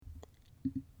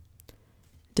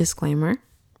Disclaimer.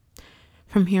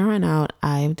 From here on out,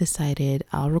 I've decided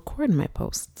I'll record my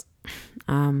posts.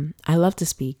 I love to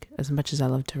speak as much as I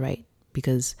love to write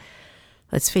because,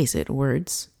 let's face it,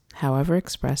 words, however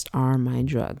expressed, are my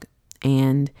drug.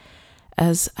 And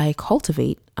as I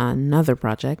cultivate another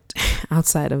project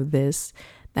outside of this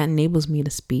that enables me to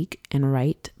speak and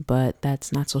write, but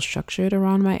that's not so structured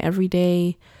around my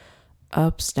everyday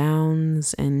ups,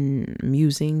 downs, and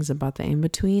musings about the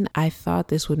in-between, I thought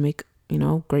this would make,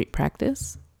 great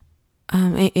practice.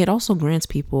 It also grants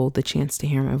people the chance to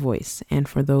hear my voice, and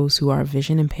for those who are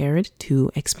vision impaired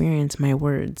to experience my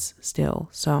words still.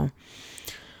 So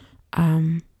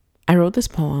I wrote this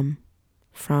poem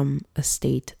from a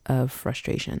state of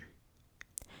frustration.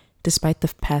 Despite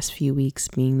the past few weeks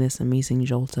being this amazing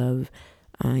jolt of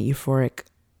euphoric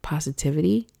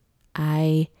positivity,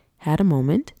 I had a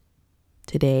moment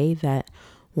today that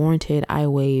warranted I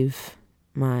wave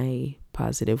my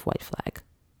positive white flag.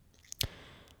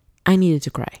 I needed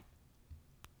to cry.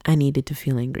 I needed to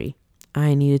feel angry.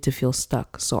 I needed to feel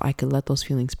stuck so I could let those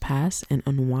feelings pass and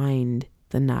unwind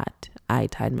the knot I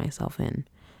tied myself in.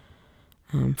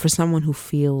 For someone who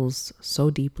feels so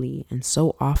deeply and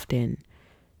so often,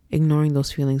 ignoring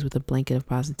those feelings with a blanket of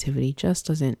positivity just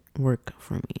doesn't work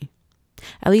for me.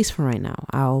 At least for right now.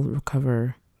 I'll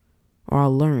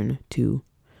learn to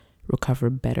recover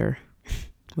better,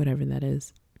 whatever that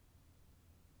is.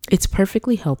 It's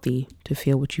perfectly healthy to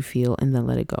feel what you feel and then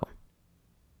let it go.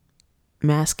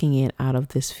 Masking it out of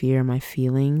this fear my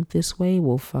feeling this way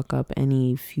will fuck up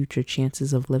any future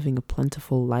chances of living a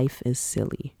plentiful life is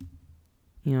silly.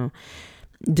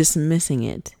 Dismissing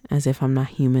it as if I'm not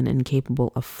human and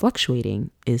capable of fluctuating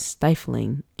is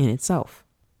stifling in itself.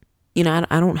 I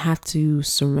don't have to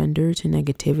surrender to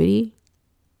negativity,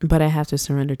 but I have to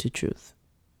surrender to truth.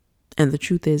 And the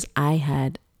truth is I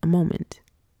had a moment.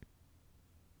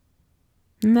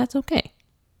 And that's okay.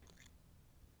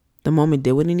 The moment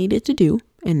did what it needed to do,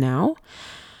 and now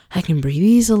I can breathe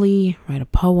easily, write a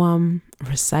poem,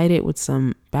 recite it with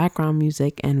some background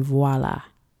music, and voila,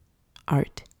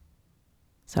 art.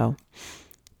 So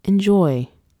enjoy,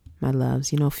 my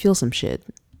loves, feel some shit.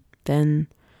 Then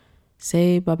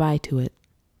say bye-bye to it.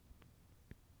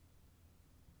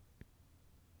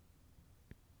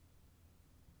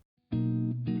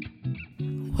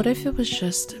 What if it was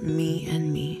just me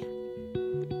and me?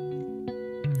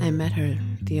 I met her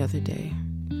the other day,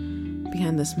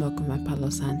 behind the smoke of my Palo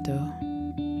Santo,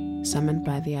 summoned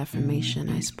by the affirmation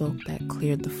I spoke that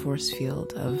cleared the force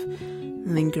field of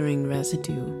lingering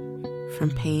residue from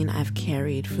pain I've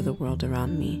carried for the world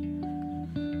around me.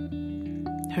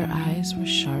 Her eyes were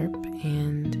sharp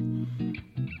and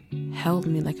held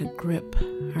me like a grip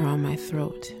around my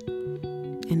throat,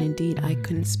 and indeed I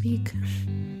couldn't speak.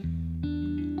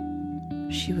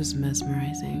 She was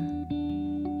mesmerizing.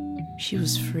 She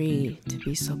was free to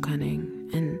be so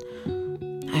cunning, and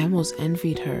I almost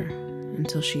envied her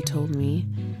until she told me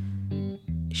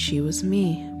she was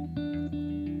me.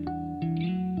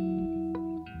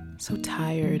 So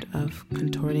tired of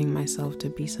contorting myself to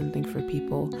be something for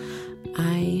people,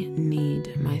 I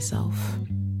need myself.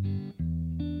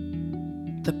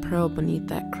 The pearl beneath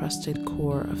that crusted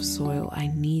core of soil, I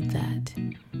need that.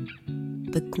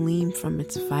 The gleam from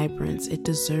its vibrance, it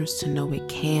deserves to know it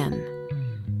can.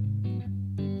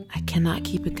 I cannot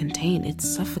keep it contained. It's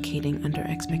suffocating under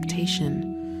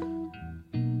expectation.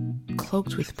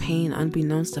 Cloaked with pain,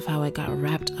 unbeknownst of how I got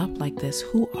wrapped up like this.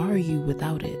 Who are you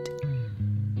without it?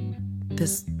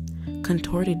 This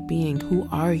contorted being, who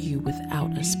are you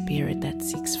without a spirit that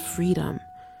seeks freedom,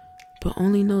 but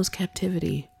only knows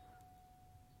captivity?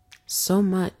 So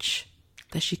much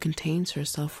that she contains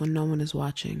herself when no one is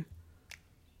watching.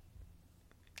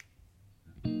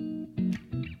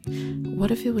 What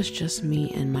if it was just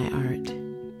me and my art?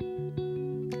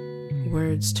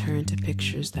 Words turn to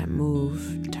pictures that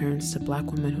move, turns to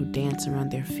Black women who dance around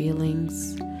their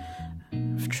feelings,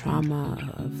 of trauma,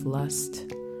 of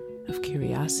lust, of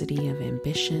curiosity, of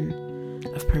ambition,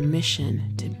 of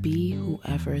permission to be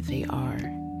whoever they are.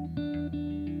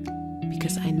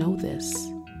 Because I know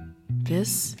this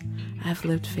I've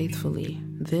lived faithfully.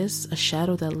 This, a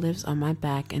shadow that lives on my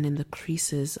back and in the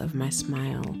creases of my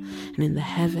smile and in the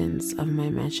heavens of my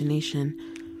imagination,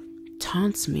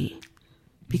 taunts me.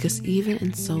 Because even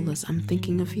in solace, I'm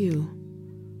thinking of you.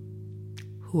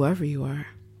 Whoever you are.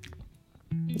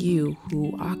 You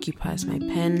who occupies my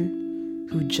pen,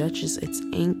 who judges its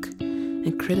ink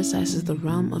and criticizes the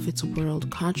realm of its world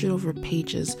conjured over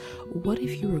pages. What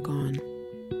if you were gone?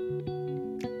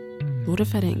 What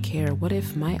if I didn't care? What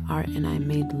if my art and I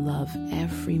made love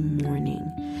every morning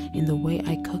in the way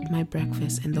I cook my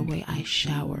breakfast and the way I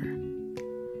shower?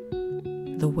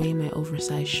 The way my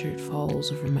oversized shirt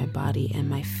falls over my body and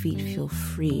my feet feel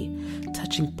free,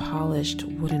 touching polished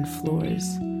wooden floors.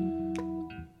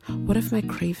 What if my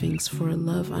cravings for a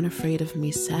love unafraid of me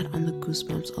sat on the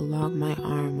goosebumps along my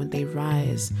arm when they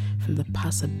rise from the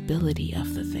possibility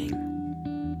of the thing?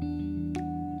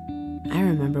 I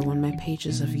remember when my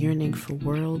pages of yearning for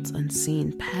worlds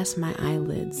unseen past my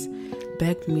eyelids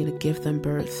begged me to give them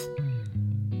birth.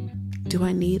 Do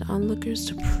I need onlookers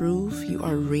to prove you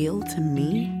are real to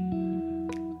me?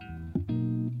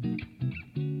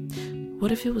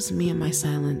 What if it was me in my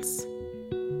silence?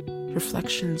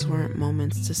 Reflections weren't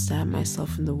moments to stab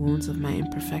myself in the wounds of my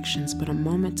imperfections, but a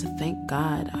moment to thank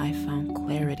God I found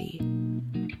clarity.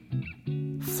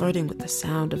 Flirting with the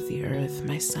sound of the earth,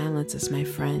 my silence is my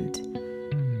friend.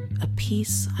 A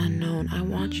peace unknown, I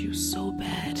want you so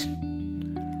bad.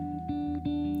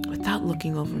 Without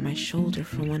looking over my shoulder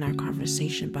for when our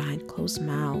conversation behind closed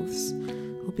mouths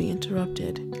will be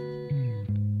interrupted.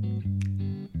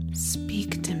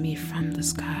 Speak to me from the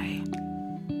sky.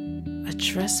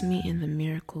 Address me in the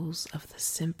miracles of the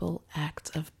simple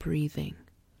act of breathing.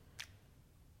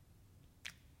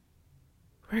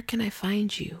 Where can I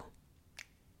find you?